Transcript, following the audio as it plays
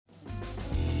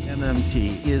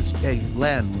LMT is a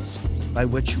lens by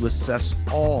which you assess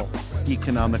all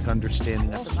economic understanding.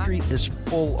 Wall Street is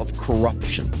full of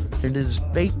corruption. It is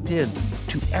baked in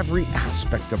to every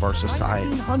aspect of our society.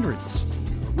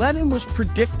 1900s, Lenin was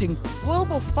predicting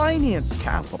global finance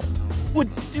capital would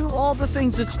do all the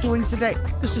things it's doing today.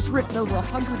 This is written over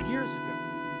 100 years ago.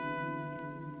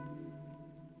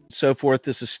 So forth.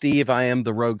 This is Steve. I am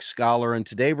the Rogue Scholar, and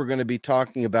today we're going to be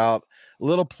talking about a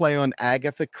little play on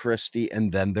Agatha Christie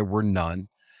and Then There Were None.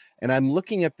 And I'm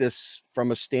looking at this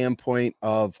from a standpoint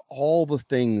of all the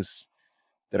things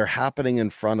that are happening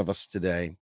in front of us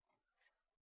today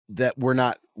that we're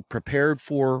not prepared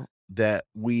for, that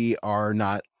we are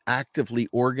not actively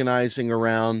organizing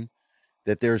around,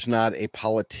 that there's not a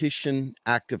politician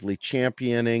actively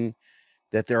championing,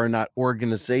 that there are not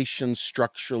organizations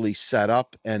structurally set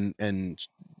up and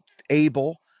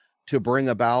able to bring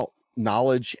about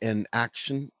knowledge and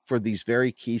action for these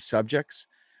very key subjects.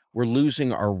 We're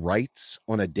losing our rights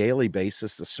on a daily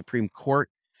basis. The Supreme Court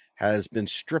has been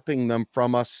stripping them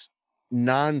from us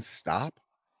nonstop,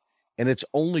 and it's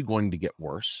only going to get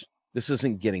worse. This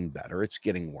isn't getting better. It's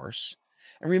getting worse.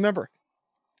 And remember,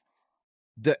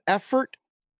 the effort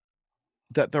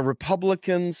that the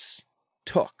Republicans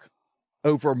took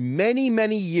over many,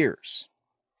 many years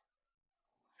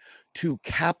to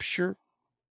capture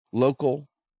local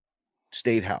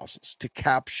state houses, to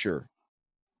capture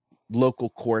local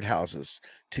courthouses,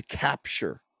 to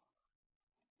capture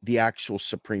the actual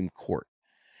Supreme Court,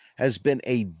 has been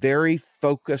a very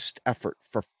focused effort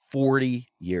for 40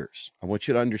 years. I want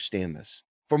you to understand this.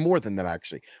 For more than that,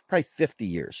 actually, probably 50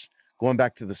 years, going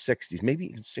back to the 60s, maybe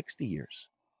even 60 years,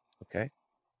 okay?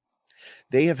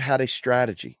 They have had a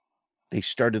strategy. They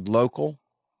started local.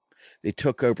 They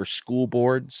took over school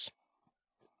boards.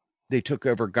 They took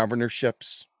over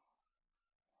governorships.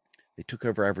 They took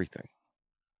over everything.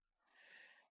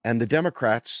 And the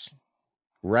Democrats,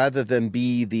 rather than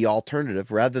be the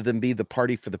alternative, rather than be the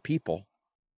party for the people,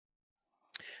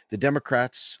 the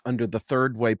Democrats, under the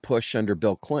third way push under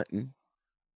Bill Clinton,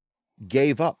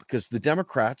 gave up because the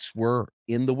Democrats were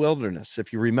in the wilderness.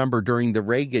 If you remember, during the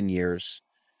Reagan years,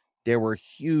 there were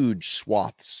huge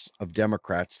swaths of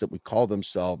Democrats that would call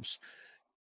themselves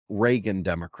Reagan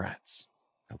Democrats,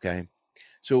 okay?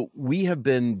 So we have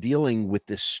been dealing with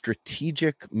this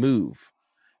strategic move.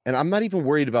 And I'm not even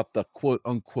worried about the quote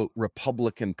unquote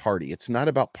Republican Party. It's not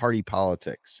about party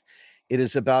politics. It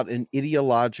is about an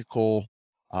ideological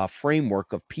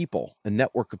framework of people, a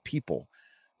network of people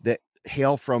that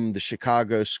hail from the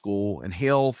Chicago School and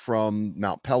hail from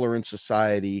Mount Pelerin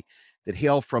Society, that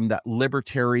hail from that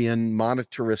libertarian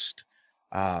monetarist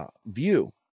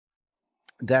view,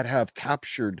 that have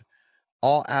captured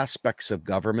all aspects of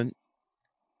government,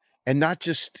 and not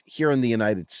just here in the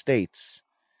United States.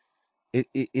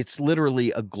 It's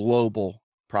literally a global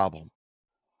problem.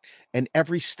 And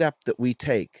every step that we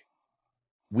take,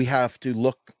 we have to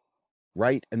look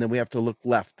right and then we have to look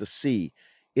left to see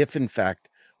if, in fact,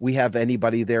 we have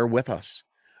anybody there with us.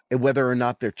 And whether or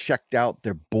not they're checked out,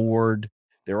 they're bored,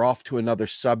 they're off to another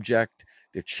subject,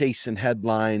 they're chasing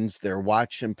headlines, they're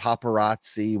watching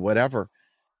paparazzi, whatever.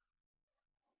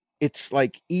 It's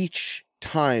like each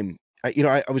time,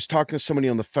 I was talking to somebody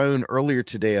on the phone earlier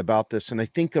today about this, and I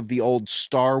think of the old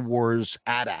Star Wars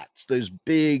AT-ATs, those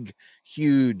big,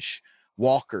 huge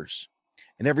walkers.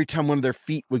 And every time one of their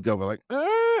feet would go, like,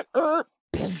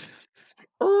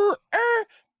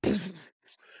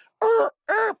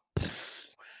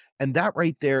 and that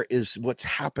right there is what's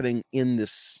happening in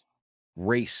this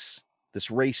race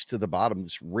to the bottom,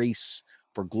 this race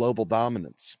for global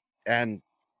dominance. And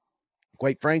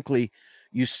quite frankly,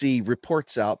 you see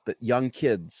reports out that young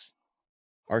kids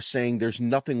are saying there's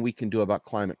nothing we can do about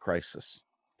climate crisis.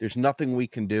 There's nothing we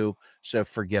can do, so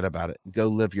forget about it. Go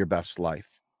live your best life.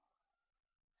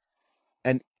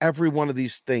 And every one of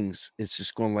these things is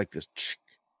just going like this.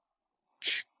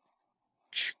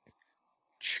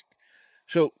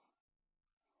 So,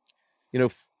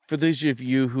 for those of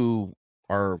you who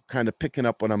are kind of picking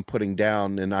up what I'm putting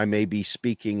down, and I may be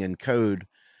speaking in code,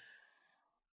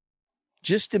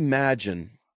 just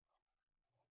imagine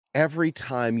every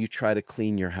time you try to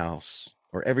clean your house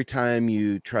or every time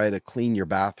you try to clean your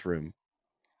bathroom,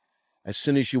 as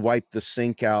soon as you wipe the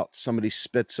sink out, somebody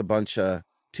spits a bunch of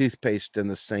toothpaste in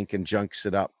the sink and junks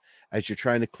it up as you're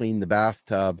trying to clean the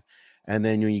bathtub. And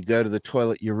then when you go to the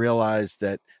toilet, you realize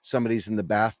that somebody's in the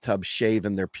bathtub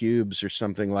shaving their pubes or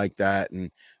something like that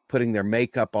and putting their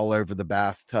makeup all over the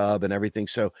bathtub and everything.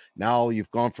 So now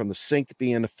you've gone from the sink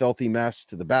being a filthy mess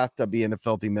to the bathtub being a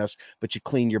filthy mess, but you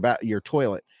clean your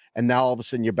toilet. And now all of a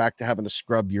sudden you're back to having to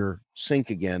scrub your sink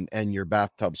again and your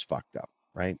bathtub's fucked up.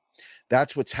 right?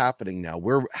 That's what's happening now.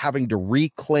 We're having to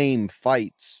reclaim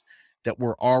fights that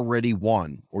were already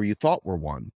won, or you thought were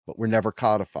won, but were never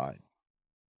codified.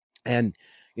 And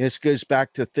this goes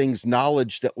back to things,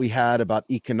 knowledge that we had about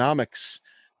economics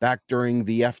back during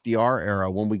the FDR era,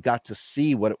 when we got to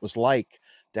see what it was like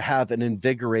to have an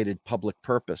invigorated public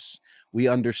purpose. We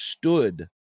understood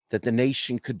that the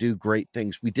nation could do great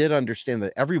things. We did understand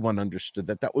that, everyone understood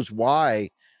that. That was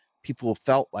why people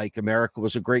felt like America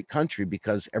was a great country,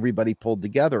 because everybody pulled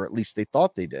together. At least they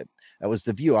thought they did. That was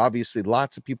the view. Obviously,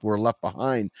 lots of people were left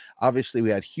behind. Obviously, we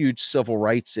had huge civil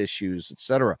rights issues,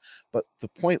 etc. But the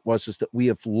point is that we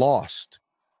have lost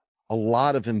a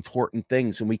lot of important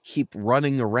things, and we keep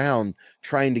running around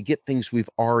trying to get things we've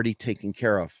already taken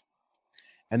care of.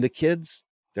 And the kids,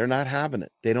 they're not having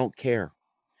it. They don't care.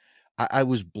 I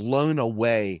was blown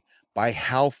away by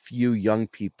how few young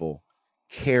people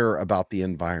care about the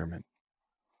environment.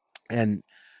 And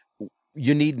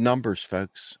you need numbers,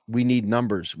 folks. We need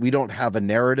numbers. We don't have a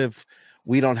narrative.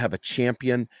 We don't have a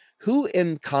champion. Who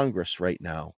in Congress right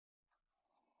now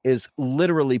is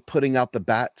literally putting out the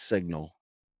bat signal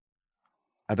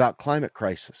about climate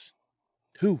crisis?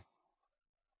 Who?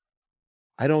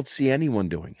 I don't see anyone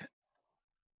doing it.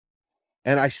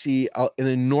 And I see an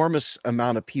enormous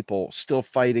amount of people still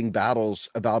fighting battles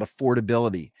about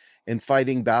affordability and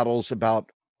fighting battles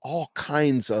about all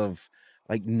kinds of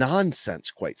like nonsense,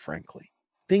 quite frankly,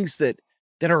 things that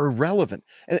are irrelevant.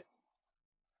 And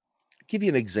I'll give you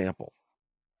an example.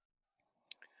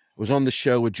 I was on the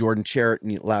show with Jordan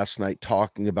Chariton last night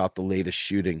talking about the latest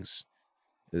shootings,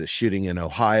 the shooting in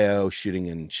Ohio, shooting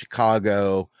in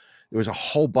Chicago. There was a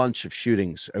whole bunch of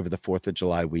shootings over the 4th of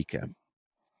July weekend.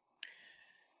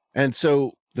 And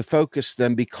so the focus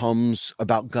then becomes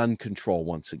about gun control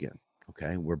once again.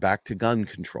 Okay, we're back to gun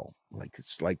control. Like,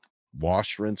 it's like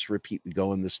wash, rinse, repeat. We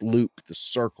go in this loop, this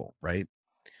circle, right?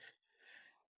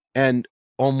 And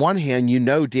on one hand, you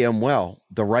know damn well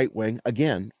the right wing,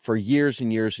 again, for years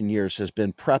and years and years, has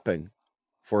been prepping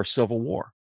for a civil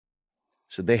war.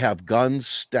 So they have guns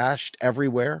stashed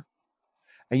everywhere.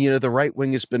 And, the right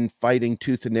wing has been fighting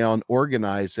tooth and nail and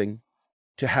organizing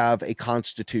to have a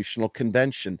constitutional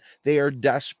convention. They are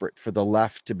desperate for the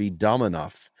left to be dumb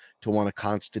enough to want a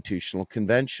constitutional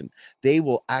convention. They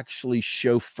will actually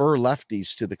chauffeur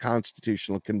lefties to the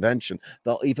constitutional convention.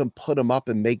 They'll even put them up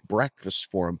and make breakfast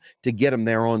for them to get them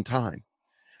there on time,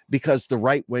 because the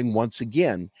right wing, once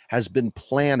again, has been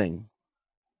planning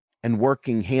and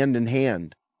working hand in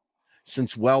hand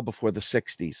since well before the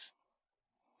 60s.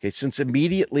 Okay, since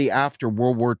immediately after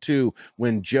World War II,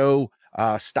 when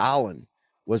Stalin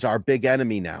was our big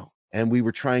enemy now, and we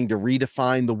were trying to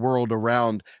redefine the world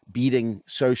around beating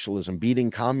socialism,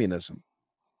 beating communism.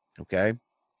 Okay,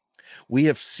 we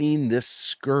have seen this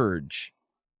scourge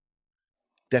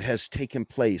that has taken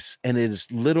place, and it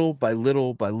is little by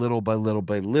little by little by little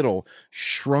by little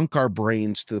shrunk our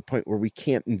brains to the point where we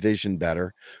can't envision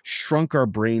better, shrunk our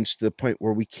brains to the point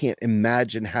where we can't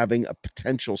imagine having a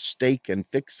potential stake in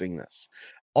fixing this.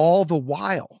 All the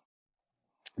while,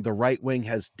 the right wing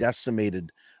has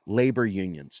decimated labor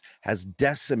unions, has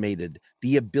decimated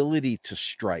the ability to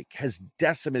strike, has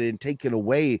decimated and taken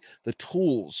away the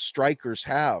tools strikers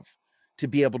have to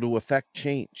be able to affect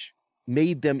change,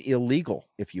 made them illegal,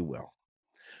 if you will.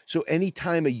 So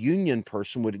anytime a union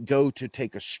person would go to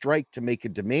take a strike to make a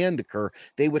demand occur,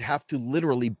 they would have to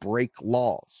literally break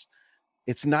laws.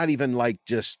 It's not even like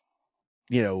just,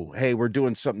 hey, we're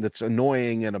doing something that's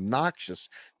annoying and obnoxious.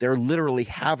 They're literally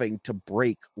having to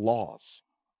break laws.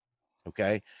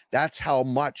 Okay, that's how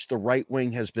much the right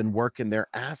wing has been working their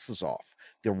asses off.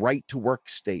 The right to work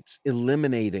states,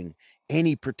 eliminating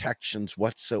any protections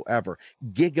whatsoever,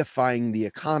 gigifying the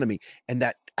economy. And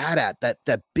that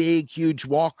that big, huge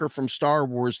walker from Star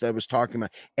Wars that I was talking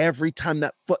about, every time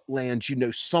that foot lands,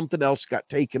 something else got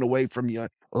taken away from you.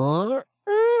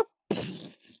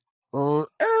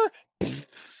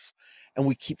 And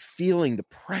we keep feeling the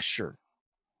pressure,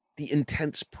 the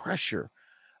intense pressure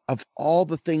of all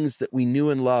the things that we knew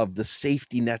and loved, the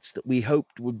safety nets that we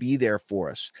hoped would be there for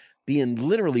us, being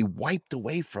literally wiped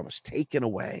away from us, taken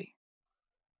away.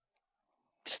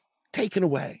 Just taken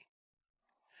away.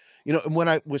 And when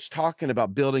I was talking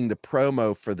about building the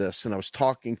promo for this, and I was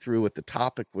talking through what the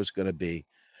topic was going to be,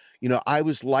 I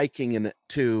was likening it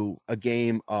to a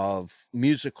game of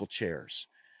musical chairs,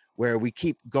 where we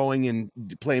keep going and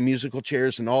playing musical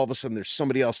chairs, and all of a sudden there's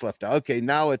somebody else left out. Okay,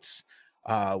 now it's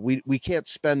We can't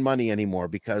spend money anymore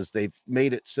because they've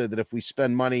made it so that if we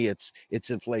spend money, it's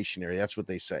inflationary. That's what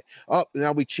they say. Oh,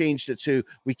 now we changed it to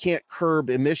we can't curb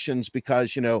emissions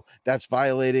because that's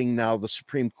violating now the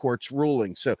Supreme Court's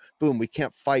ruling. So boom, we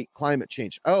can't fight climate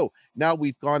change. Oh, now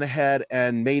we've gone ahead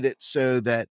and made it so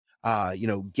that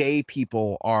gay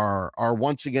people are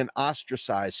once again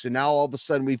ostracized. So now all of a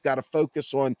sudden we've got to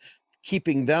focus on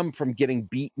keeping them from getting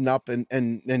beaten up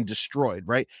and destroyed,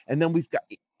 right? And then we've got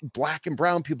black and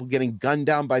brown people getting gunned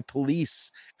down by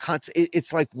police.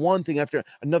 It's like one thing after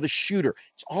another shooter.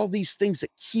 It's all these things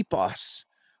that keep us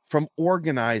from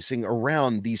organizing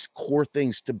around these core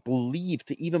things to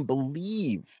even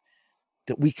believe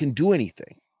that we can do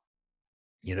anything.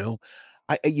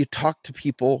 You talk to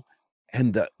people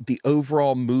and the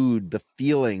overall mood, the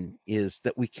feeling is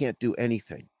that we can't do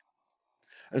anything.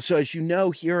 And so, as you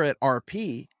know, here at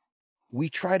RP, we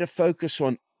try to focus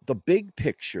on the big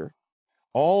picture,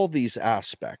 all these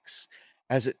aspects,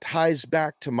 as it ties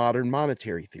back to modern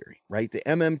monetary theory, right? The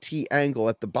MMT angle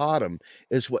at the bottom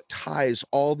is what ties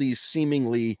all these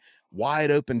seemingly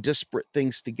wide open, disparate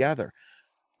things together.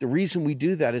 The reason we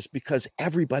do that is because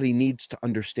everybody needs to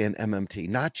understand MMT,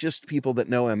 not just people that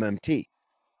know MMT.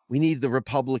 We need the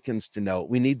Republicans to know it.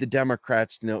 We need the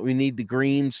Democrats to know it. We need the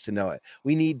Greens to know it.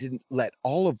 We need to let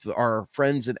all of our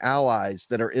friends and allies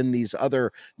that are in these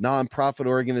other nonprofit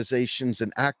organizations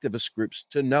and activist groups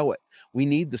to know it. We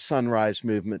need the Sunrise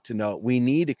Movement to know it. We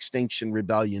need Extinction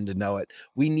Rebellion to know it.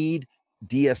 We need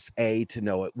DSA to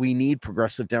know it. We need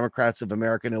Progressive Democrats of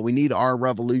America to know. We need Our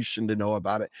Revolution to know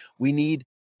about it. We need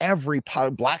every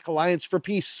Black Alliance for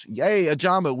Peace. Yay,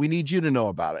 Ajama, we need you to know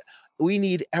about it. We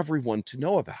need everyone to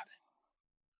know about it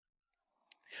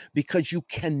because you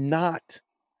cannot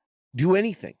do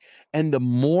anything. And the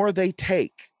more they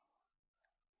take,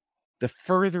 the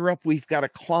further up we've got to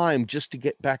climb just to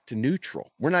get back to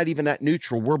neutral. We're not even at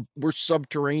neutral. We're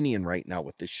subterranean right now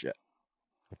with this shit.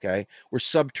 Okay. We're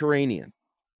subterranean.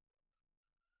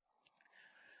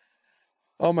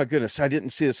 Oh my goodness, I didn't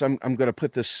see this. I'm going to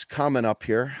put this comment up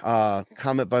here.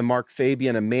 Comment by Mark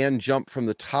Fabian. A man jumped from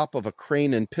the top of a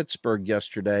crane in Pittsburgh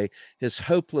yesterday. His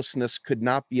hopelessness could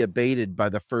not be abated by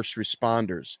the first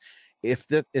responders.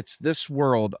 It's this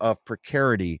world of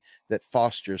precarity that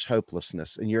fosters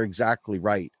hopelessness. And you're exactly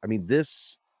right. I mean,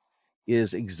 this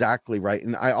is exactly right.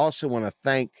 And I also want to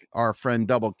thank our friend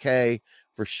Double K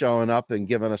for showing up and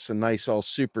giving us a nice old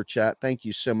super chat. Thank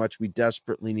you so much. We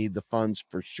desperately need the funds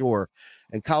for sure.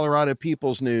 And Colorado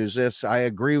People's News, yes, I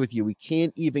agree with you. We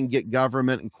can't even get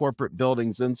government and corporate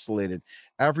buildings insulated.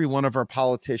 Every one of our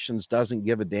politicians doesn't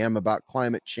give a damn about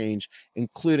climate change,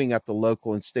 including at the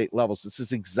local and state levels. This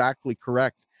is exactly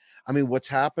correct. I mean, what's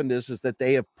happened is that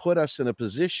they have put us in a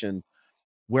position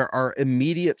where our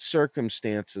immediate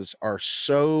circumstances are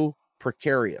so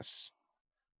precarious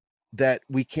that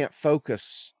we can't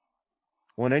focus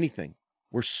on anything.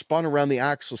 We're spun around the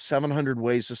axle 700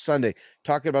 ways a Sunday,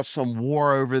 talking about some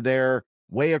war over there,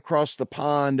 way across the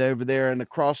pond over there and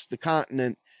across the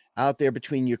continent out there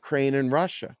between Ukraine and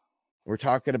Russia. We're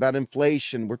talking about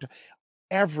inflation.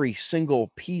 Every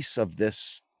single piece of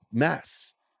this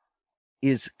mess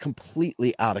is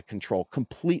completely out of control,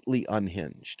 completely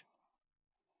unhinged.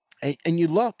 And you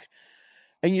look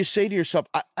and you say to yourself,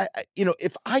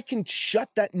 if I can shut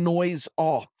that noise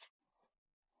off,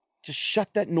 just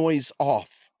shut that noise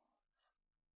off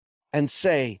and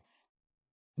say,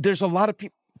 there's a lot of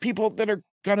people that are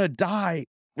going to die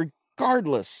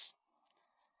regardless.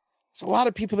 There's a lot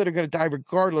of people that are going to die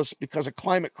regardless because of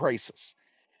climate crisis.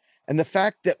 And the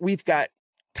fact that we've got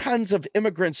tons of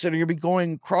immigrants that are going to be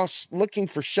going across looking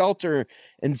for shelter,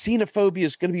 and xenophobia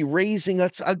is going to be raising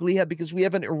its ugly head because we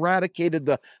haven't eradicated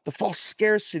the false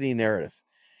scarcity narrative.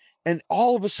 And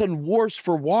all of a sudden wars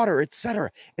for water,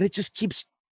 etc. And it just keeps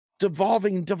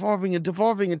devolving and devolving and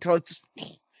devolving until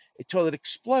it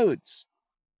explodes.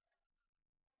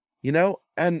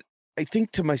 And I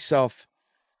think to myself,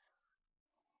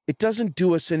 it doesn't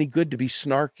do us any good to be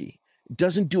snarky. It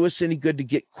doesn't do us any good to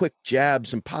get quick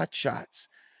jabs and pot shots.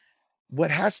 What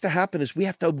has to happen is we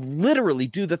have to literally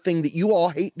do the thing that you all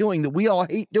hate doing, that we all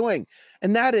hate doing.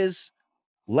 And that is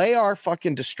lay our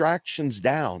fucking distractions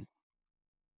down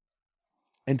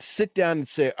and sit down and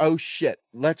say, oh shit,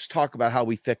 let's talk about how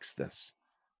we fix this.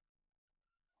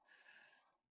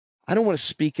 I don't want to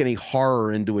speak any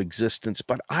horror into existence,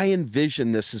 but I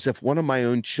envision this as if one of my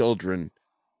own children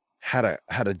had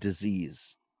a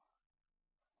disease.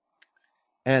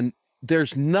 And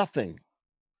there's nothing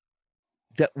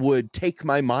that would take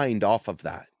my mind off of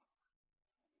that.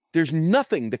 There's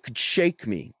nothing that could shake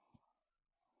me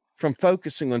from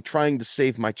focusing on trying to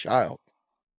save my child.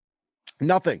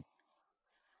 Nothing.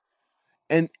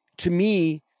 And to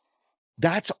me,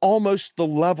 that's almost the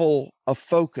level of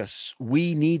focus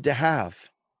we need to have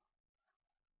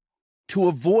to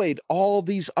avoid all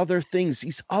these other things,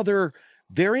 these other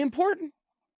very important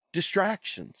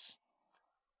distractions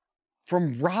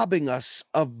from robbing us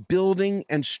of building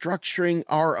and structuring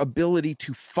our ability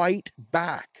to fight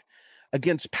back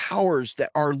against powers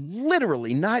that are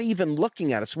literally not even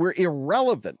looking at us. We're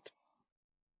irrelevant.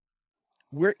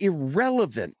 We're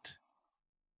irrelevant.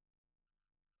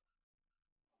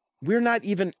 We're not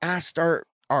even asked our,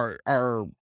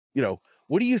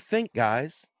 what do you think,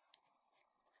 guys?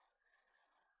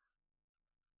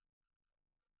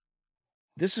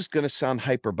 This is going to sound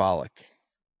hyperbolic.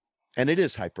 And it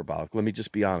is hyperbolic. Let me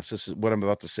just be honest. This is what I'm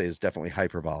about to say is definitely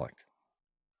hyperbolic.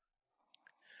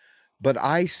 But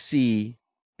I see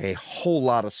a whole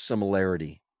lot of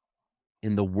similarity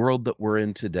in the world that we're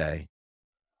in today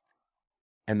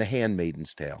and The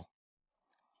Handmaid's Tale.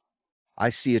 I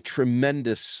see a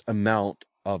tremendous amount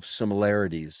of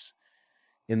similarities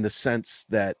in the sense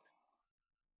that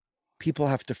people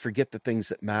have to forget the things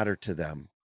that matter to them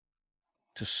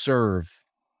to serve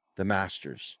the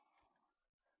masters.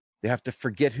 They have to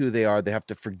forget who they are. They have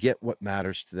to forget what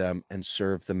matters to them and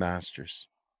serve the masters.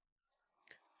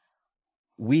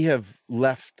 We have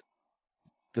left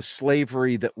the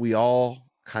slavery that we all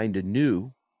kind of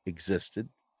knew existed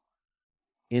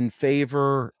in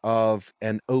favor of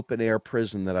an open air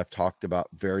prison that I've talked about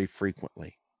very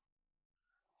frequently.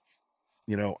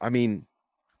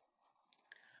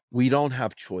 We don't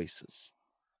have choices.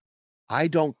 I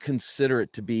don't consider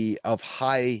it to be of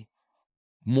high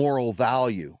moral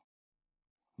value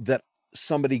that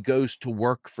somebody goes to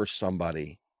work for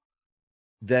somebody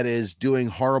that is doing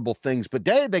horrible things, but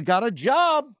they got a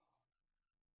job.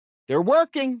 They're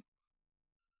working.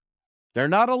 They're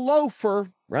not a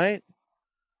loafer, right?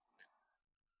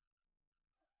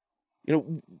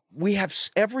 We have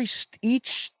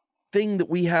each thing that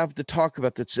we have to talk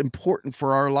about that's important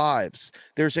for our lives.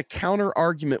 There's a counter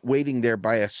argument waiting there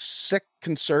by a sick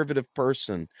conservative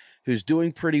person who's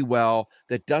doing pretty well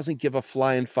that doesn't give a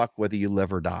flying fuck whether you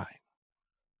live or die.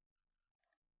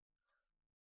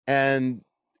 And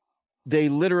they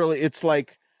literally, it's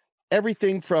like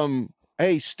everything from,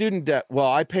 hey, student debt.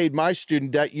 Well, I paid my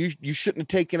student debt. You shouldn't have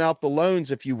taken out the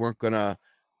loans if you weren't going to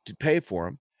pay for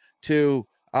them. To,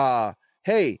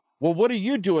 hey, well, what are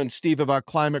you doing, Steve, about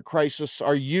climate crisis?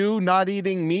 Are you not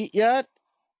eating meat yet?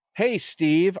 Hey,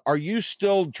 Steve, are you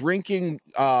still drinking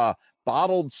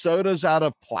bottled sodas out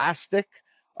of plastic?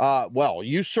 Well,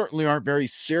 you certainly aren't very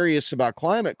serious about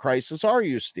climate crisis, are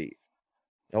you, Steve?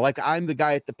 Like I'm the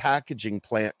guy at the packaging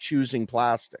plant choosing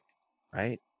plastic,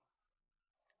 right?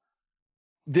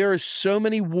 There are so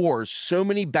many wars, so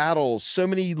many battles, so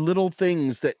many little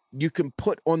things that you can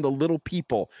put on the little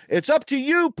people. It's up to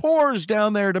you poors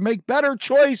down there to make better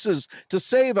choices to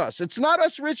save us. It's not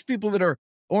us rich people that are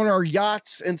on our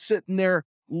yachts and sitting there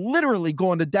literally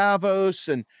going to Davos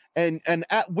and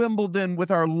at Wimbledon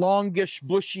with our longish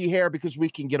bushy hair because we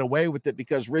can get away with it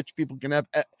because rich people can have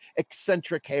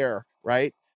eccentric hair,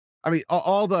 right? I mean,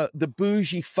 all the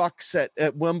bougie fucks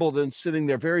at Wimbledon sitting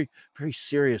there very, very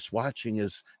serious watching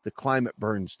as the climate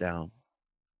burns down.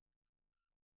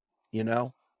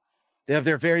 They have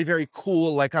their very, very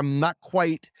cool, like I'm not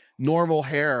quite normal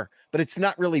hair, but it's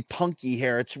not really punky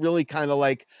hair. It's really kind of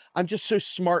like, I'm just so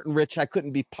smart and rich, I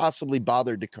couldn't be possibly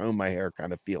bothered to comb my hair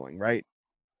kind of feeling, right?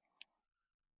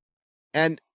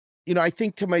 And, I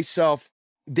think to myself,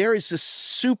 there is this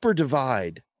super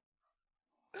divide,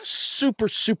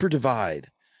 super divide.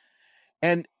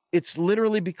 And it's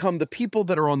literally become the people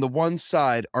that are on the one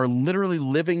side are literally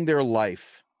living their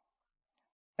life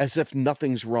as if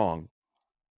nothing's wrong.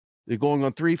 They're going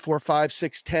on 3, 4, 5,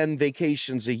 6, 10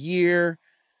 vacations a year.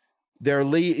 They're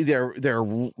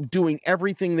doing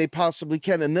everything they possibly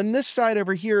can. And then this side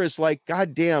over here is like,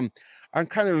 God damn, I'm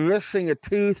kind of missing a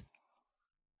tooth.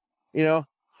 Ha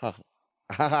ha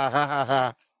ha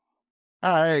ha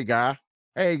ha.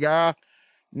 Hey, guy.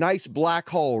 Nice black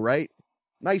hole, right?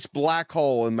 Nice black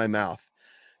hole in my mouth.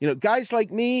 Guys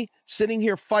like me sitting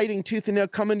here fighting tooth and nail,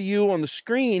 coming to you on the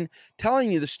screen,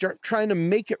 telling you to start trying to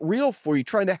make it real for you,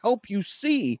 trying to help you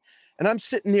see. And I'm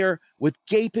sitting there with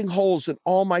gaping holes in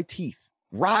all my teeth,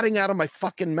 rotting out of my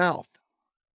fucking mouth.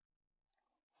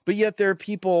 But yet there are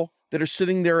people that are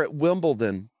sitting there at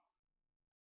Wimbledon,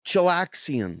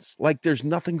 chillaxians, like there's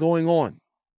nothing going on.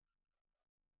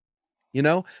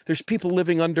 There's people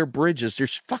living under bridges.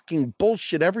 There's fucking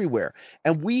bullshit everywhere.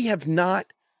 And we have not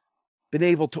been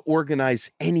able to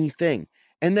organize anything.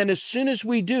 And then as soon as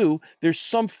we do, there's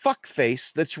some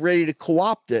fuckface that's ready to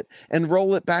co-opt it and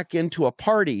roll it back into a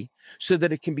party so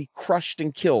that it can be crushed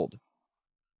and killed.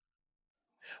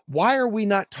 Why are we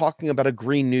not talking about a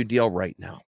Green New Deal right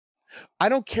now? I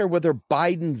don't care whether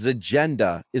Biden's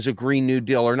agenda is a Green New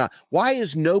Deal or not. Why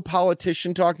is no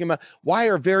politician talking about? Why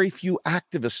are very few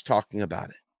activists talking about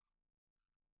it?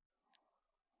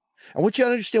 I want you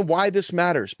to understand why this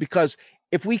matters, because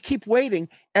if we keep waiting,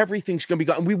 everything's going to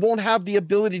be gone. We won't have the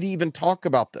ability to even talk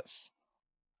about this.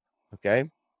 Okay?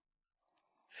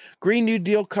 Green New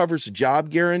Deal covers a job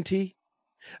guarantee.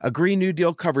 A Green New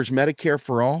Deal covers Medicare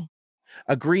for all.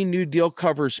 A Green New Deal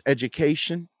covers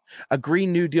education. A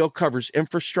Green New Deal covers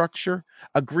infrastructure.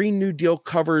 A Green New Deal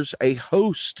covers a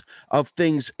host of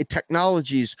things,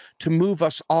 technologies to move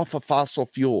us off of fossil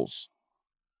fuels.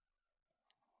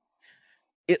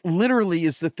 It literally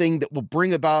is the thing that will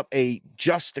bring about a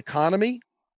just economy.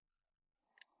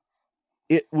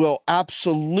 It will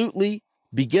absolutely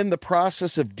begin the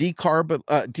process of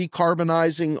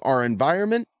decarbonizing our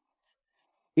environment.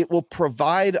 It will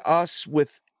provide us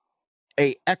with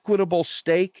a equitable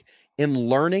stake in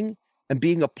learning and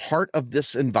being a part of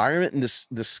this environment and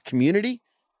this community.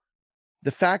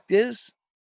 The fact is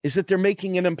that they're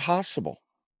making it impossible.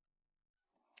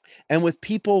 And with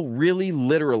people really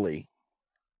literally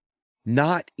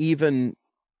not even,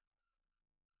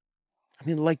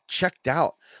 like checked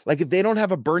out. Like if they don't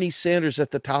have a Bernie Sanders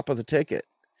at the top of the ticket,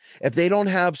 if they don't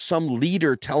have some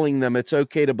leader telling them it's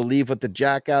okay to believe what the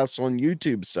jackass on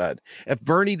YouTube said, if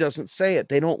Bernie doesn't say it,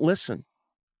 they don't listen.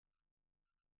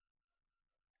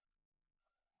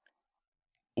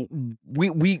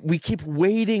 We keep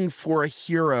waiting for a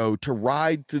hero to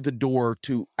ride through the door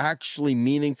to actually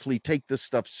meaningfully take this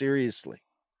stuff seriously.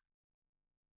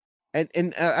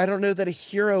 And I don't know that a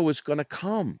hero is going to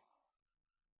come.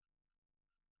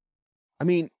 I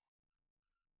mean,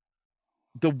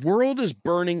 the world is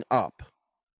burning up.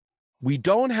 We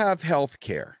don't have health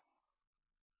care.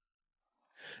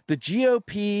 The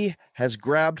GOP has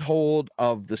grabbed hold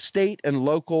of the state and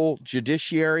local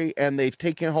judiciary, and they've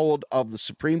taken hold of the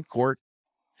Supreme Court.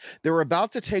 They're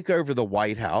about to take over the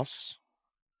White House.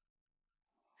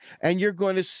 And you're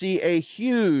going to see a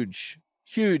huge,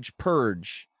 huge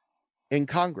purge in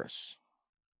Congress.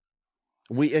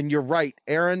 And you're right,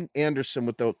 Aaron Anderson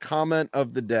with the comment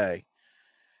of the day.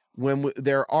 When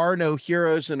there are no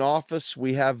heroes in office,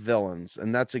 we have villains.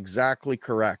 And that's exactly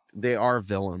correct. They are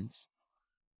villains.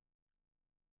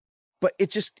 But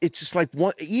it's just like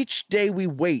each day we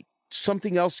wait,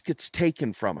 something else gets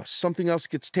taken from us. Something else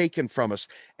gets taken from us.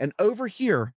 And over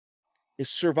here is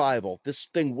survival. This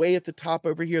thing way at the top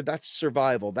over here, that's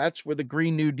survival. That's where the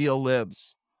Green New Deal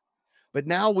lives. But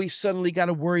now we've suddenly got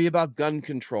to worry about gun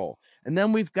control. And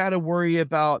then we've got to worry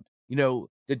about,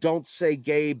 the Don't Say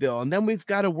Gay bill. And then we've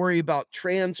got to worry about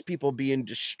trans people being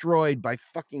destroyed by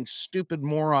fucking stupid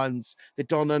morons that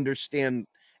don't understand.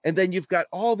 And then you've got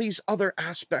all these other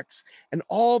aspects, and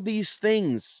all these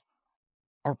things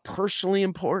are personally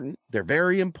important. They're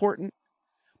very important,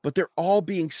 but they're all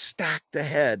being stacked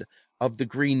ahead of the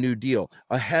Green New Deal,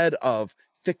 ahead of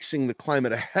fixing the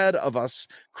climate, ahead of us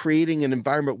creating an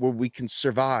environment where we can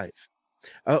survive,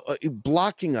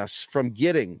 blocking us from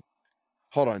getting.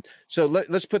 Hold on. So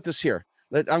let's put this here.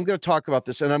 I'm going to talk about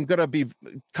this, and I'm going to be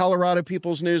Colorado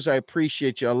People's News. I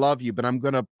appreciate you. I love you, but I'm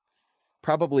going to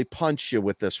probably punch you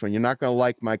with this one. You're not going to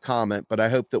like my comment, but I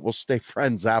hope that we'll stay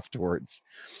friends afterwards.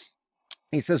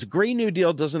 He says, Green New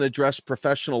Deal doesn't address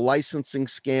professional licensing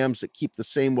scams that keep the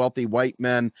same wealthy white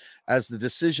men as the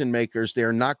decision makers. They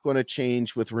are not going to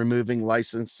change with removing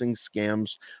licensing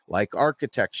scams like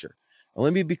architecture. Now,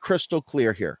 let me be crystal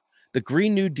clear here. The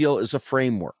Green New Deal is a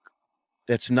framework.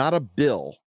 It's not a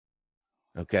bill.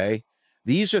 Okay?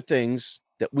 These are things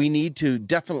that we need to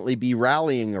definitely be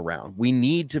rallying around. We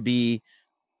need to be,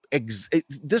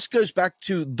 this goes back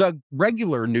to the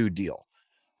regular New Deal.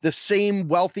 The same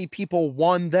wealthy people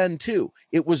won then too.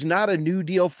 It was not a New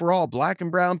Deal for all. Black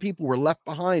and brown people were left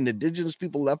behind. Indigenous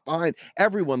people left behind.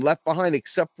 Everyone left behind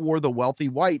except for the wealthy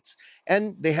whites.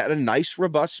 And they had a nice,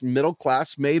 robust middle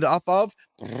class made up of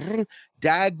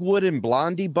Dagwood and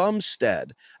Blondie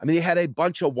Bumstead. I mean, they had a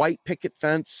bunch of white picket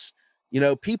fence,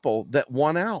 people that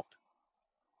won out.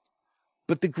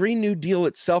 But the Green New Deal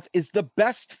itself is the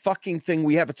best fucking thing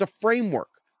we have. It's a framework.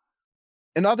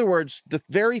 In other words, the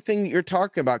very thing that you're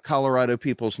talking about, Colorado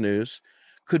People's News,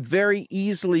 could very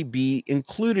easily be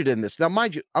included in this. Now,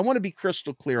 mind you, I want to be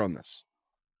crystal clear on this.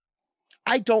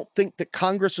 I don't think that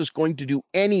Congress is going to do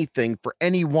anything for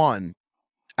anyone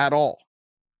at all.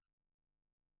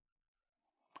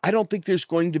 I don't think there's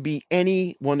going to be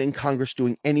anyone in Congress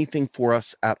doing anything for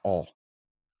us at all.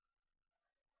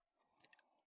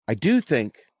 I do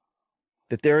think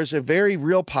that there is a very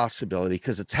real possibility,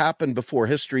 because it's happened before.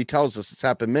 History tells us it's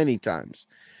happened many times,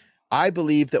 I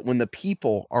believe that when the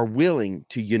people are willing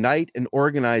to unite and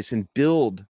organize and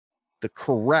build the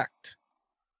correct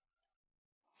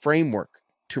framework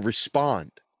to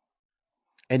respond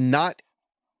and not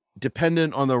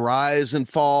dependent on the rise and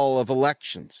fall of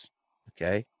elections,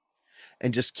 okay?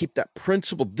 And just keep that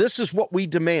principle. This is what we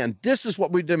demand. This is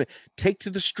what we demand. Take to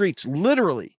the streets,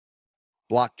 literally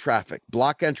block traffic,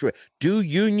 block entry, do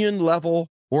union level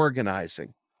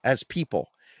organizing as people.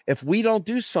 If we don't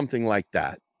do something like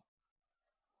that,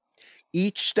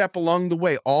 each step along the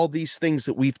way, all these things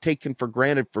that we've taken for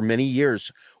granted for many years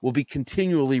will be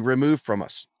continually removed from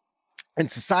us.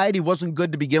 And society wasn't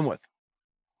good to begin with.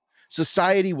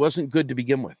 Society wasn't good to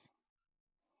begin with.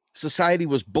 Society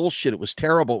was bullshit. It was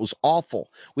terrible. It was awful.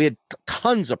 We had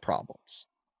tons of problems.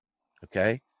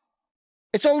 Okay.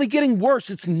 It's only getting worse.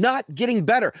 It's not getting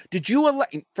better. Did you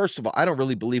elect? First of all, I don't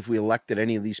really believe we elected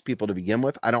any of these people to begin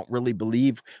with. I don't really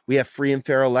believe we have free and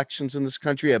fair elections in this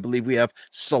country. I believe we have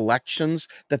selections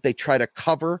that they try to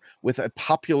cover with a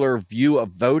popular view of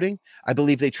voting. I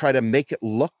believe they try to make it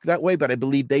look that way, but I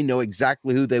believe they know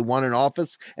exactly who they want in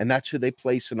office, and that's who they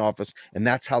place in office, and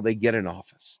that's how they get in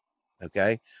office.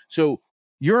 Okay, so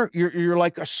you're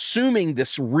like assuming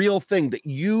this real thing that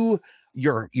you're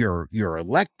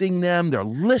electing them, they're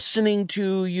listening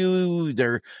to you,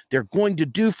 they're going to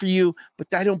do for you, but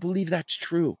I don't believe that's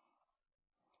true.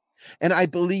 And I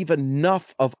believe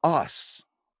enough of us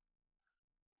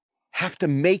have to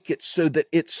make it so that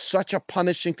it's such a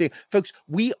punishing thing. Folks,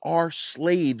 we are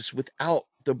slaves without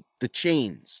the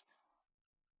chains.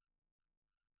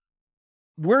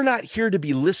 We're not here to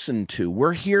be listened to.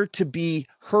 We're here to be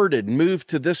herded, moved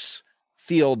to this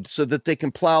field so that they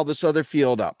can plow this other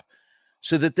field up,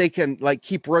 so that they can like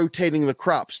keep rotating the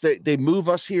crops. They move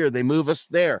us here, they move us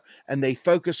there, and they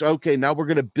focus, okay, now we're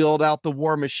going to build out the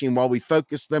war machine while we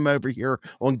focus them over here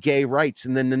on gay rights.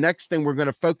 And then the next thing, we're going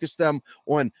to focus them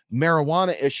on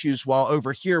marijuana issues while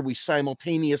over here we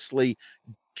simultaneously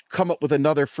come up with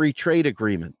another free trade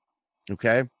agreement,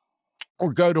 okay?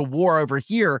 Or go to war over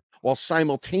here while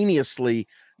simultaneously,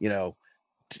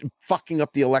 fucking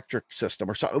up the electric system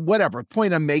or so, whatever. The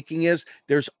point I'm making is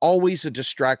there's always a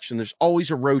distraction. There's always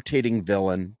a rotating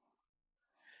villain.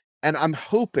 And I'm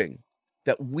hoping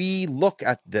that we look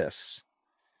at this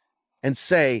and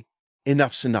say,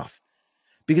 enough's enough.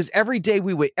 Because every day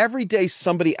we wait, every day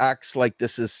somebody acts like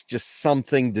this is just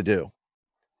something to do.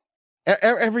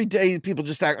 Every day people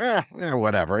just act,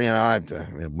 whatever,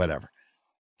 whatever.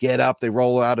 Get up, they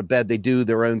roll out of bed, they do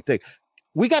their own thing.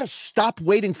 We got to stop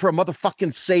waiting for a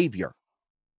motherfucking savior.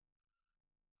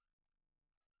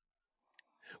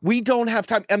 We don't have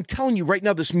time. I'm telling you right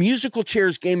now, this musical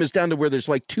chairs game is down to where there's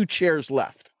like 2 chairs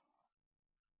left.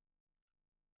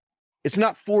 It's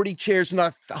not 40 chairs,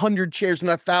 not 100 chairs,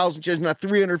 not 1,000 chairs, not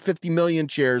 350 million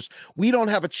chairs. We don't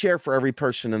have a chair for every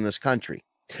person in this country.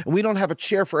 And we don't have a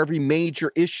chair for every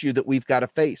major issue that we've got to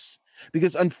face.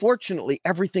 Because unfortunately,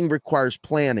 everything requires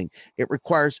planning. It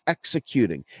requires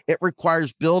executing. It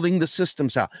requires building the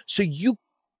systems out. So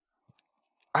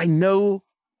I know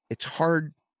it's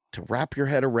hard to wrap your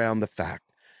head around the fact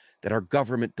that our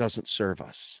government doesn't serve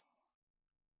us.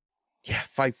 Yeah,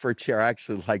 fight for a chair. I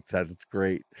actually like that. It's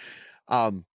great.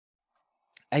 I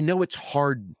know it's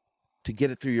hard to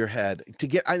get it through your head.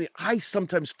 I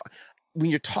sometimes, when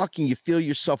you're talking, you feel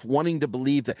yourself wanting to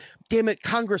believe that, damn it,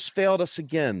 Congress failed us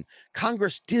again.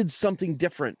 Congress did something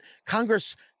different.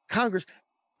 Congress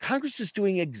is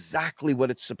doing exactly what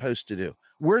it's supposed to do.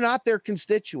 We're not their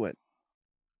constituent.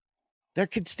 Their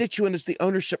constituent is the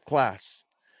ownership class,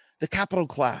 the capital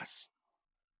class.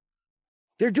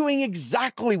 They're doing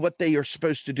exactly what they are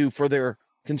supposed to do for their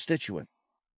constituent.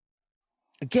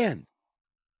 Again,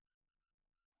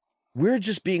 we're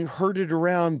just being herded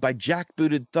around by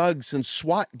jackbooted thugs and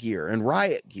SWAT gear and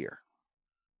riot gear.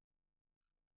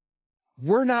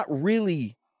 We're not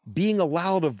really being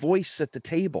allowed a voice at the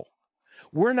table.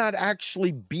 We're not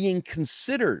actually being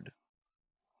considered,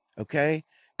 okay,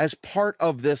 as part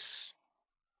of this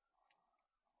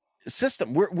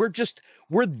system.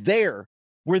 We're there.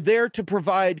 We're there to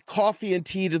provide coffee and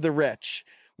tea to the rich.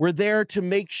 We're there to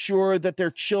make sure that their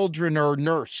children are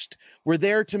nursed. We're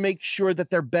there to make sure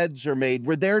that their beds are made.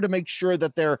 We're there to make sure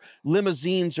that their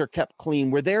limousines are kept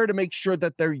clean. We're there to make sure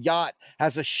that their yacht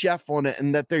has a chef on it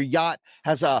and that their yacht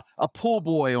has a pool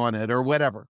boy on it or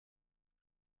whatever.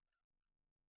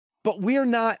 But we're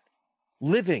not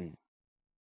living.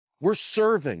 We're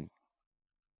serving.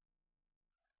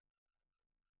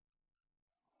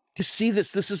 To see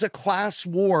this is a class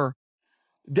war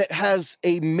that has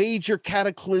a major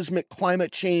cataclysmic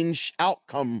climate change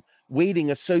outcome waiting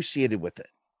associated with it.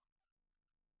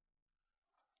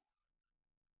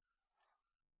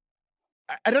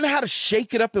 I don't know how to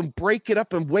shake it up and break it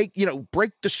up and break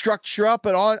the structure up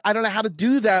and all. I don't know how to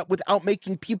do that without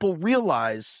making people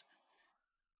realize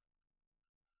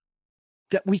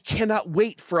that we cannot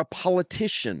wait for a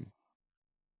politician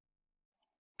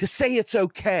to say it's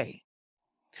okay.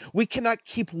 We cannot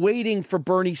keep waiting for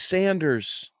Bernie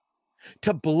Sanders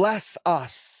to bless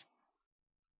us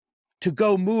to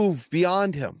go move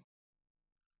beyond him.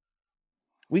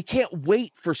 We can't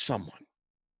wait for someone.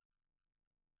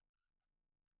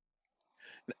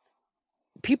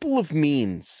 People of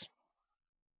means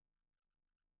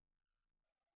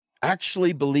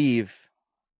actually believe,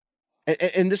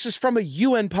 and this is from a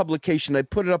UN publication. I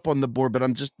put it up on the board, but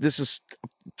this is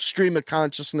stream of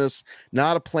consciousness,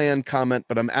 not a planned comment,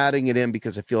 but I'm adding it in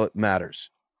because I feel it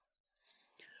matters.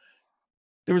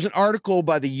 There was an article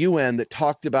by the UN that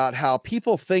talked about how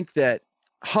people think that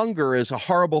hunger is a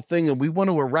horrible thing and we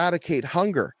want to eradicate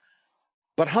hunger.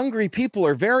 But hungry people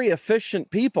are very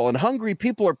efficient people, and hungry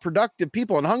people are productive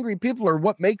people, and hungry people are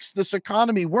what makes this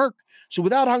economy work. So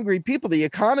without hungry people, the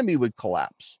economy would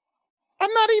collapse.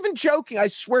 I'm not even joking. I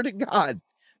swear to God,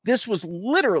 this was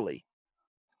literally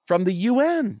from the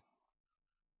UN.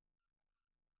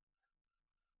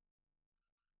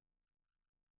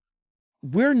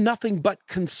 We're nothing but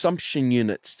consumption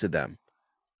units to them.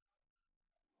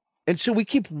 And so we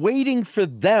keep waiting for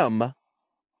them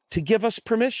to give us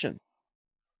permission.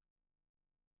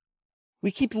 We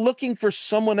keep looking for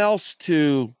someone else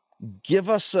to give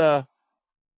us I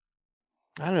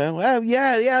don't know. Well,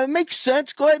 yeah, it makes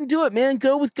sense. Go ahead and do it, man.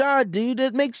 Go with God, dude.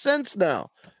 It makes sense now.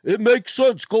 It makes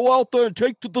sense. Go out there and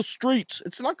take to the streets.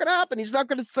 It's not going to happen. He's not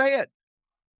going to say it.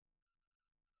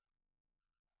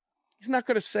 He's not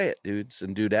going to say it, dudes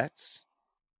and dudettes.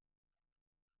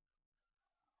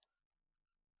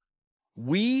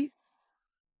 We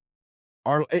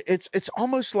are, it's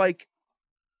almost like,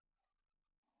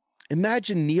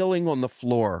 imagine kneeling on the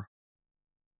floor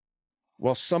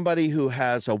while somebody who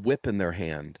has a whip in their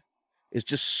hand is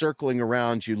just circling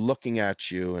around you, looking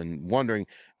at you and wondering,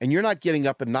 and you're not getting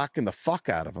up and knocking the fuck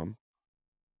out of them.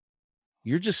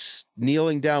 You're just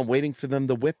kneeling down, waiting for them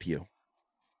to whip you.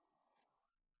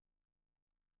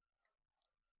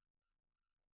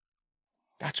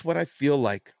 That's what I feel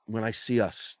like when I see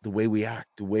us, the way we act,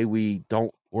 the way we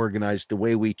don't organize, the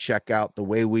way we check out, the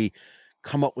way we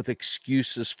come up with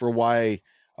excuses for why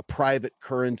a private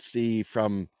currency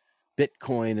from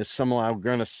Bitcoin is somehow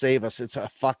going to save us. It's a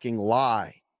fucking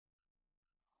lie.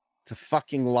 It's a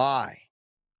fucking lie.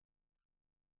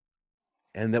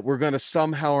 And that we're going to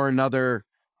somehow or another,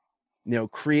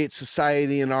 create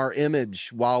society in our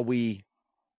image while we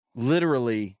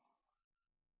literally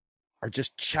are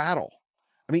just chattel.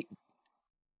 I mean,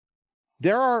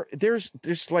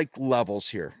 there's like levels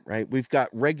here, right? We've got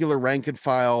regular rank and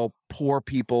file poor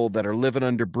people that are living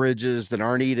under bridges, that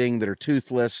aren't eating, that are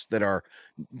toothless, that are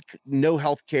no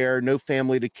health care, no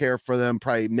family to care for them,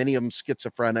 probably many of them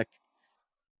schizophrenic,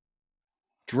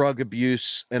 drug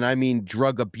abuse, and I mean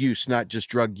drug abuse, not just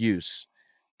drug use,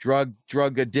 drug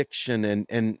addiction,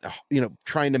 and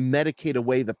trying to medicate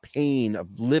away the pain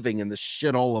of living in this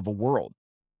shithole of a world.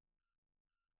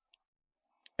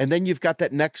 And then you've got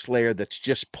that next layer that's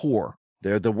just poor.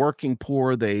 They're the working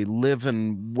poor. They live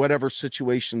in whatever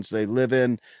situations they live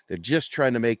in. They're just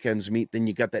trying to make ends meet. Then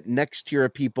you got that next tier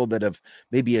of people that have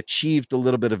maybe achieved a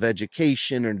little bit of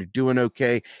education and are doing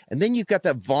okay. And then you've got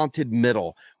that vaunted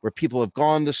middle where people have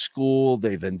gone to school,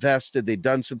 they've invested, they've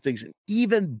done some things, and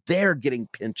even they're getting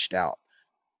pinched out.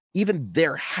 Even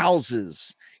their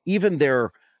houses, even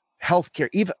their healthcare,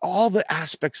 even all the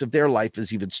aspects of their life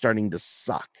is even starting to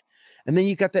suck. And then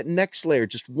you got that next layer,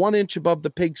 just 1 inch above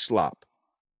the pig slop.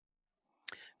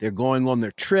 They're going on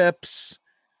their trips.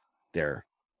 They're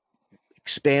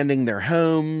expanding their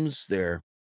homes. They're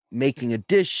making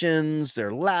additions.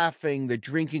 They're laughing. They're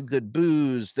drinking good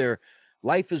booze. Their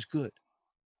life is good.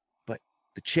 But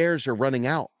the chairs are running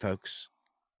out, folks.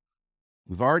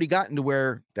 We've already gotten to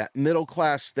where that middle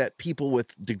class, that people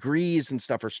with degrees and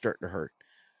stuff are starting to hurt.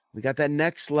 We got that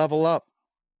next level up.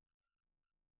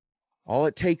 All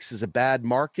it takes is a bad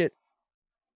market.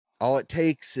 All it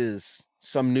takes is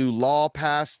some new law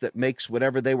passed that makes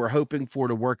whatever they were hoping for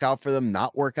to work out for them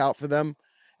not work out for them.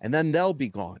 And then they'll be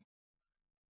gone.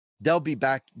 They'll be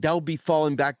back. They'll be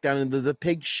falling back down into the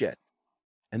pig shit.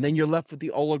 And then you're left with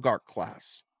the oligarch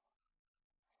class.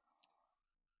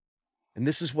 And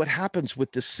this is what happens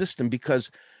with this system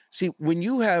because, see, when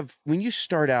you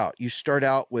start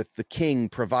out with the king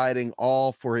providing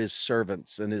all for his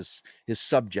servants and his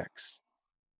subjects.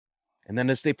 And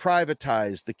then as they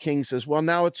privatize, the king says, well,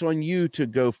 now it's on you to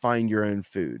go find your own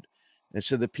food. And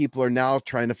so the people are now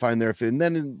trying to find their food. And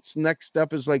then its next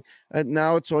step is like,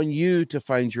 now it's on you to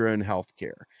find your own health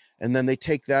care. And then they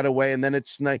take that away. And then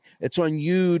it's on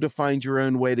you to find your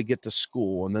own way to get to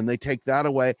school. And then they take that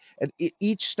away. And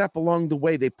each step along the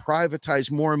way, they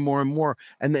privatize more and more and more.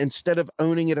 And instead of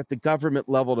owning it at the government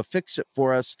level to fix it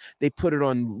for us, they put it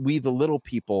on we, the little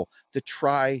people, to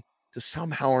try to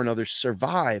somehow or another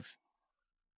survive.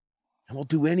 And we'll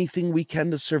do anything we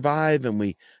can to survive, and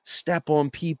we step on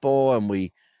people, and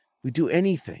we do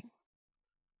anything.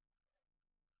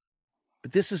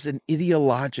 But this is an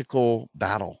ideological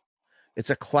battle. It's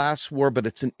a class war, but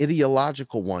it's an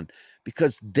ideological one,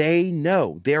 because they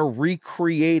know they're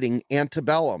recreating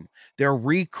antebellum. They're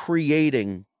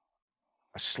recreating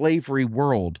a slavery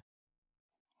world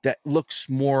that looks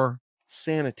more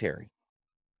sanitary.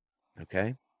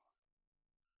 Okay?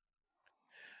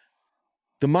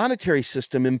 The monetary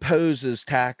system imposes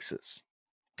taxes.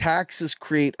 Taxes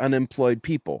create unemployed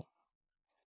people.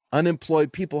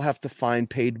 Unemployed people have to find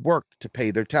paid work to pay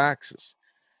their taxes.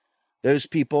 Those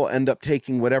people end up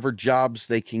taking whatever jobs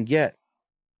they can get,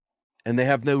 and they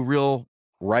have no real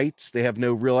rights. They have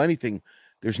no real anything.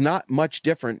 There's not much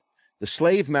different. The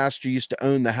slave master used to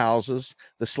own the houses.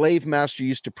 The slave master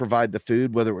used to provide the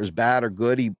food, whether it was bad or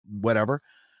good, whatever.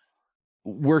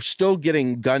 We're still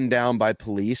getting gunned down by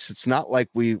police. It's not like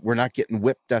we're not getting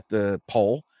whipped at the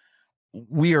poll.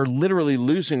 We are literally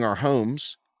losing our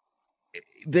homes.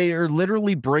 They are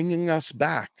literally bringing us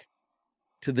back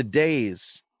to the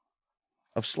days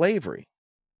of slavery.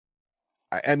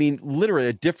 I mean, literally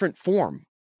a different form,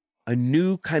 a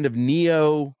new kind of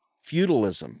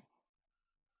neo-feudalism.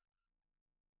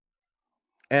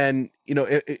 And,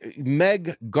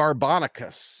 Meg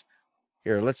Garbonicus,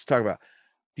 here, let's talk about,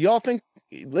 do y'all think,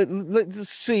 let's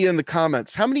see in the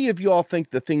comments, how many of you all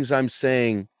think the things I'm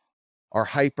saying are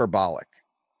hyperbolic?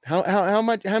 How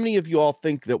many of you all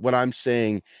think that what I'm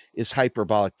saying is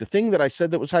hyperbolic? The thing that I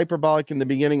said that was hyperbolic in the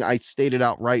beginning, I stated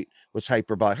outright was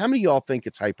hyperbolic. How many of you all think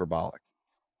it's hyperbolic?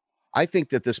 I think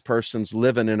that this person's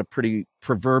living in a pretty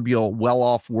proverbial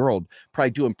well-off world,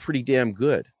 probably doing pretty damn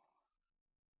good.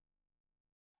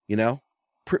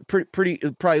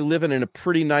 Probably living in a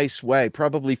pretty nice way,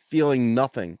 probably feeling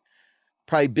nothing,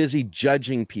 probably busy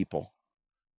judging people.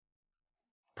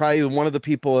 Probably one of the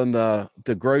people in the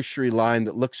grocery line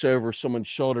that looks over someone's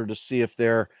shoulder to see if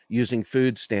they're using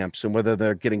food stamps and whether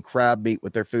they're getting crab meat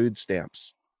with their food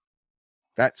stamps.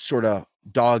 That sort of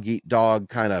dog eat dog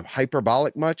kind of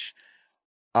hyperbolic much.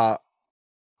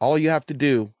 All you have to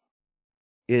do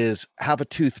is have a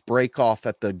tooth break off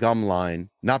at the gum line,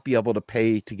 not be able to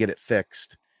pay to get it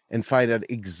fixed, and find out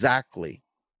exactly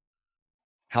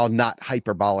how not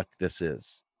hyperbolic this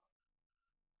is.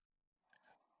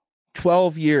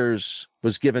 12 years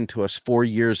was given to us 4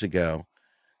 years ago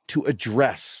to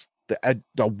address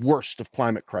the worst of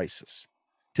climate crisis,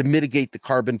 to mitigate the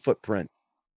carbon footprint.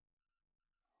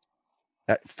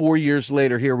 At 4 years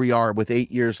later, here we are with 8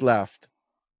 years left.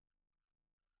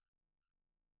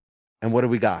 And what do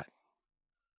we got?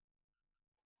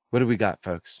 What do we got,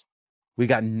 folks? We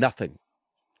got nothing.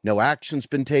 No action's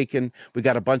been taken. We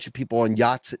got a bunch of people on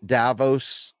yachts at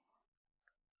Davos.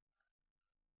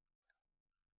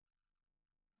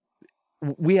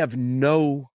 We have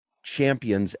no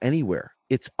champions anywhere.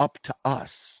 It's up to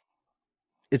us.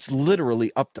 It's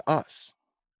literally up to us.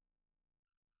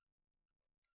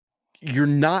 You're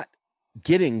not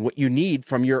getting what you need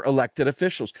from your elected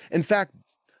officials. In fact,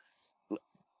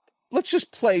 let's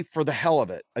just play for the hell of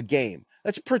it a game.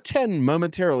 Let's pretend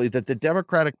momentarily that the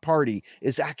Democratic Party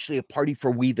is actually a party for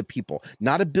we the people,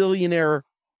 not a billionaire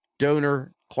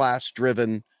donor class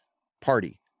driven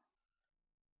party.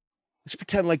 Let's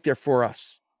pretend like they're for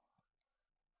us.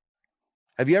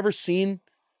 Have you ever seen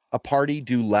a party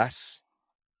do less?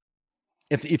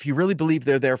 If you really believe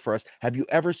they're there for us, have you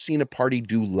ever seen a party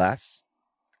do less?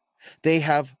 They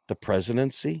have the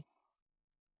presidency,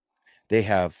 they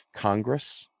have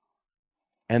Congress,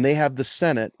 and they have the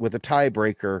Senate with a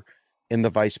tiebreaker in the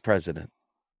vice president.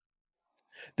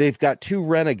 They've got two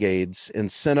renegades in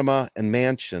Sinema and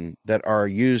Manchin that are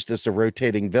used as the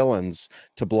rotating villains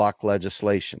to block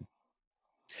legislation.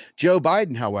 Joe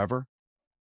Biden, however,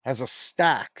 has a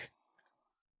stack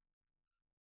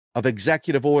of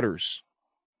executive orders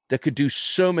that could do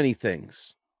so many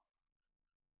things.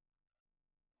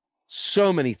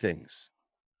 So many things.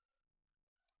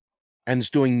 And is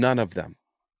doing none of them.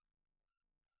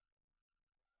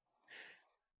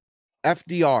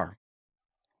 FDR,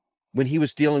 when he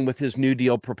was dealing with his New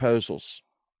Deal proposals,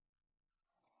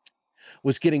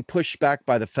 was getting pushed back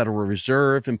by the Federal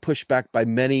Reserve and pushed back by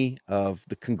many of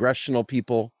the congressional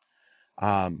people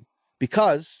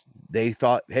because they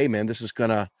thought, hey, man, this is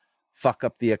going to fuck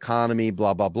up the economy,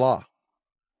 blah, blah, blah.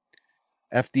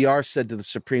 FDR said to the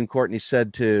Supreme Court, and he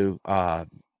said to,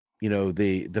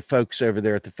 the folks over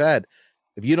there at the Fed,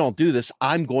 if you don't do this,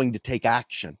 I'm going to take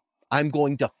action. I'm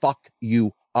going to fuck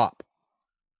you up.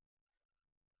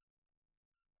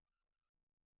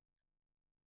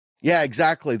 Yeah,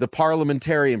 exactly. The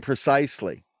parliamentarian,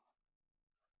 precisely.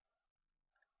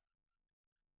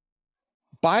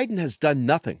 Biden has done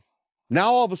nothing.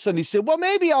 Now all of a sudden he said, well,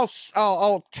 maybe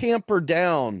I'll tamper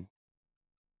down.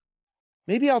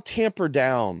 Maybe I'll tamper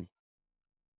down,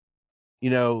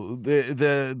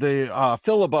 the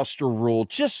filibuster rule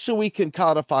just so we can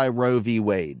codify Roe v.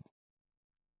 Wade.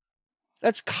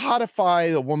 Let's codify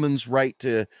a woman's right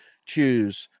to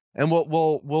choose, and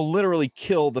we'll literally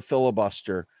kill the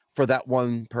filibuster for that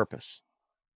one purpose.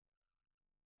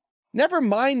 Never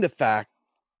mind the fact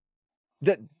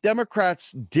that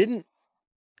Democrats didn't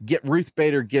get Ruth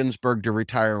Bader Ginsburg to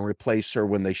retire and replace her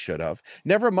when they should have.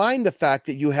 Never mind the fact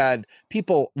that you had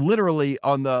people literally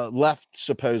on the left,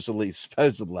 supposed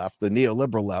left, the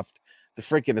neoliberal left, the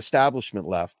freaking establishment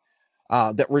left,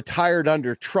 that retired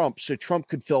under Trump so Trump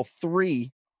could fill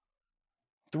three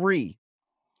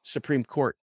Supreme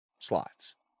Court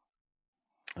slots.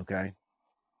 Okay.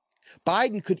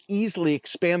 Biden could easily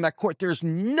expand that court. There's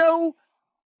no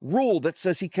rule that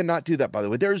says he cannot do that, by the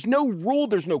way. There's no rule.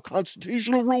 There's no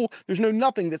constitutional rule. There's no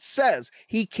nothing that says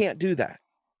he can't do that.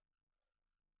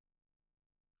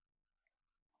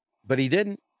 But he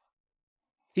didn't.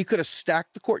 He could have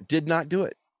stacked the court, did not do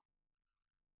it.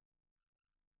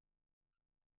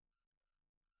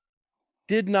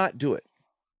 Did not do it.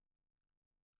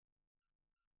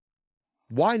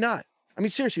 Why not? I mean,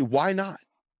 seriously, why not?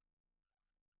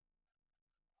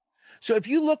 So if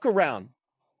you look around,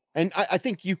 and I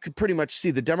think you could pretty much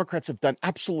see the Democrats have done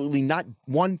absolutely not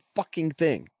one fucking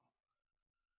thing.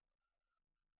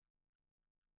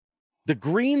 The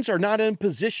Greens are not in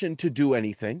position to do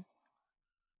anything.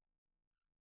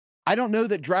 I don't know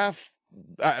that draft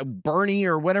Bernie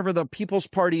or whatever the People's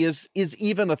Party is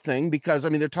even a thing, because, I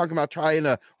mean, they're talking about trying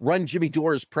to run Jimmy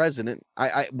Dore as president.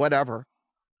 Whatever.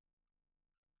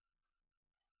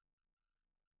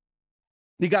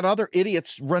 You got other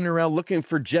idiots running around looking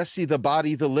for Jesse the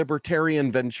Body, the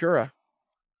Libertarian Ventura.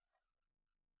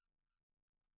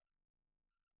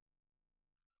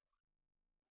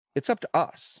 It's up to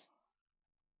us.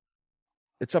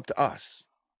 It's up to us.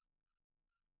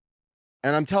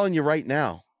 And I'm telling you right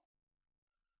now,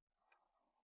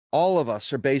 all of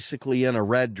us are basically in a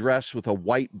red dress with a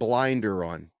white blinder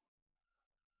on,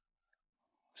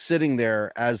 sitting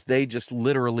there as they just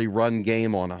literally run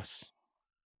game on us.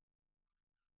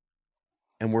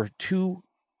 And we're too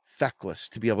feckless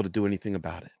to be able to do anything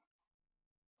about it.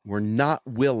 We're not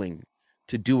willing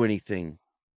to do anything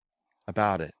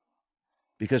about it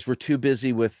because we're too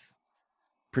busy with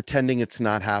pretending it's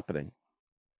not happening.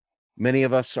 Many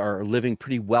of us are living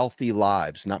pretty wealthy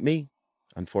lives. Not me,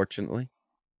 unfortunately.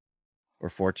 Or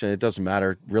fortunate. It doesn't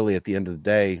matter really at the end of the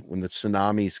day. When the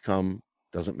tsunamis come,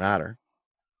 doesn't matter.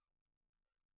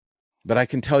 But I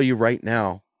can tell you right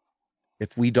now,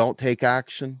 if we don't take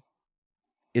action,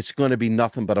 it's going to be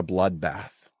nothing but a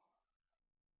bloodbath.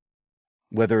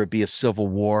 Whether it be a civil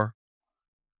war,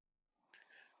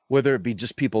 whether it be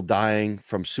just people dying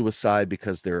from suicide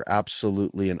because they're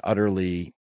absolutely and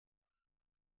utterly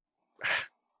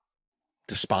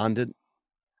despondent,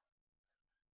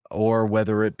 or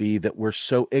whether it be that we're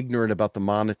so ignorant about the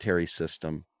monetary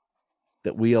system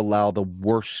that we allow the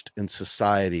worst in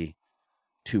society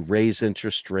to raise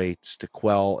interest rates to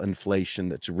quell inflation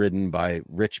that's ridden by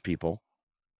rich people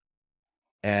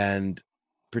and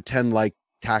pretend like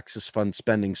taxes fund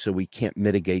spending so we can't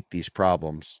mitigate these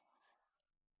problems.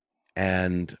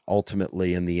 And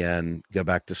ultimately, in the end, go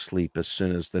back to sleep as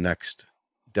soon as the next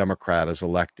Democrat is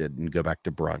elected and go back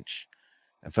to brunch.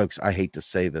 And folks, I hate to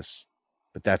say this,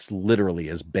 but that's literally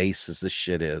as base as this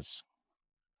shit is.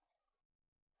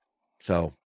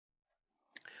 So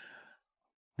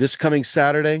this coming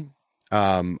Saturday,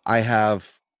 I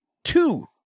have two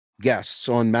guests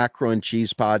on Macro and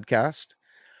Cheese podcast.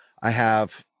 I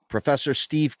have Professor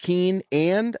Steve Keen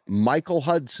and Michael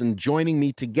Hudson joining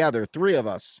me together, three of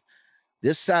us,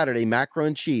 this Saturday, Macro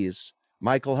and Cheese,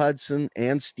 Michael Hudson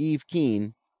and Steve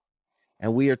Keen.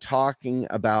 And we are talking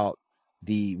about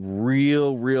the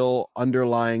real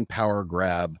underlying power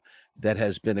grab that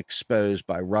has been exposed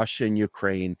by Russia and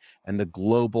Ukraine and the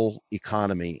global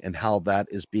economy and how that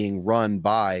is being run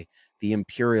by the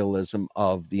imperialism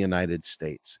of the United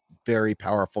States. Very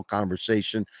powerful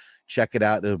conversation. Check it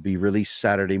out. It'll be released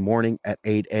Saturday morning at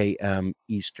 8 a.m.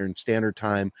 Eastern Standard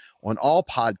Time on all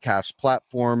podcast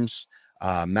platforms.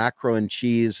 Macro and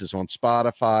Cheese is on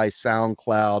Spotify,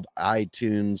 SoundCloud,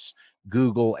 iTunes,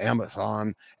 Google,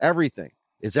 Amazon, everything.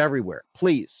 Is everywhere.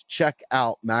 Please check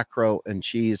out Macro and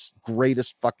Cheese,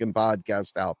 greatest fucking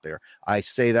podcast out there. I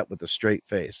say that with a straight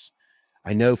face.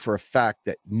 I know for a fact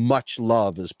that much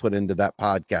love is put into that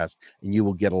podcast, and you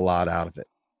will get a lot out of it.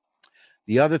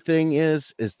 The other thing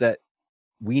is that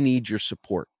we need your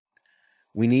support.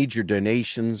 We need your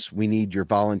donations. We need your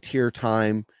volunteer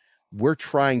time. We're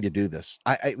trying to do this.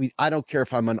 I don't care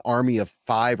if I'm an army of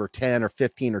 5 or 10 or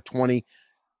 15 or 20.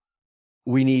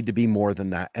 We need to be more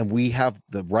than that. And we have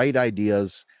the right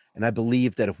ideas. And I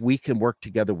believe that if we can work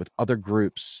together with other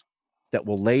groups that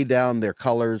will lay down their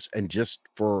colors and just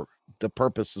for the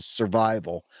purpose of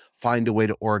survival, find a way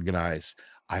to organize,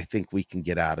 I think we can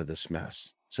get out of this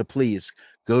mess. So please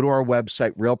go to our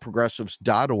website,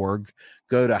 realprogressives.org,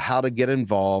 go to how to get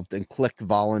involved and click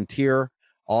volunteer.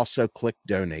 Also click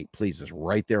donate. Please, it's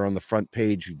right there on the front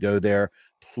page. You go there,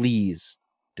 please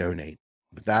donate.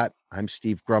 With that, I'm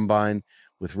Steve Grumbine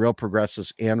with Real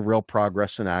Progressives and Real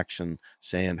Progress in Action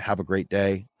saying have a great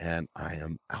day, and I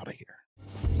am out of here.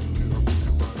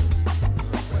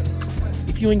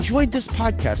 If you enjoyed this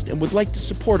podcast and would like to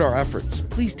support our efforts,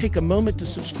 please take a moment to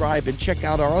subscribe and check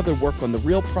out our other work on the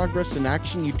Real Progress in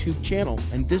Action YouTube channel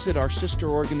and visit our sister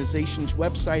organization's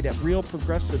website at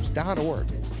realprogressives.org.